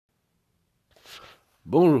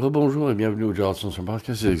Bonjour et bienvenue au Génération sur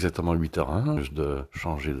Podcast. C'est exactement 8h01. Je de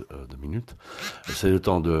changer de minute. C'est le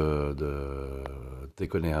temps de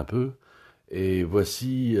déconner un peu. Et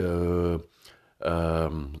voici. Euh,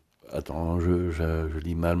 attends, je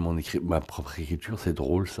lis mal ma propre écriture. C'est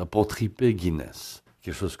drôle ça. Pour triper Guinness.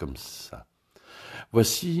 Quelque chose comme ça.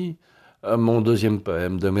 Voici mon deuxième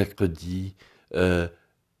poème de mercredi. euh,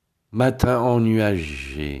 Matin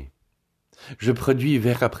ennuagé. Je produis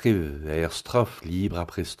vers après vers, strophe libre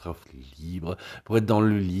après strophe libre, pour être dans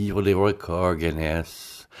le livre des records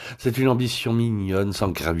Guinness. C'est une ambition mignonne, sans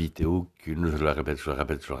gravité aucune, je le répète, je le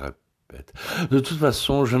répète, je le répète. De toute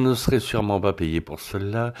façon, je ne serai sûrement pas payé pour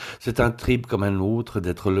cela. C'est un trip comme un autre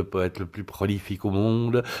d'être le poète le plus prolifique au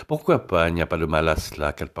monde. Pourquoi pas, il n'y a pas de mal à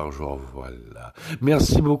cela, 4 par jour, voilà.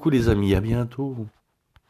 Merci beaucoup les amis, à bientôt.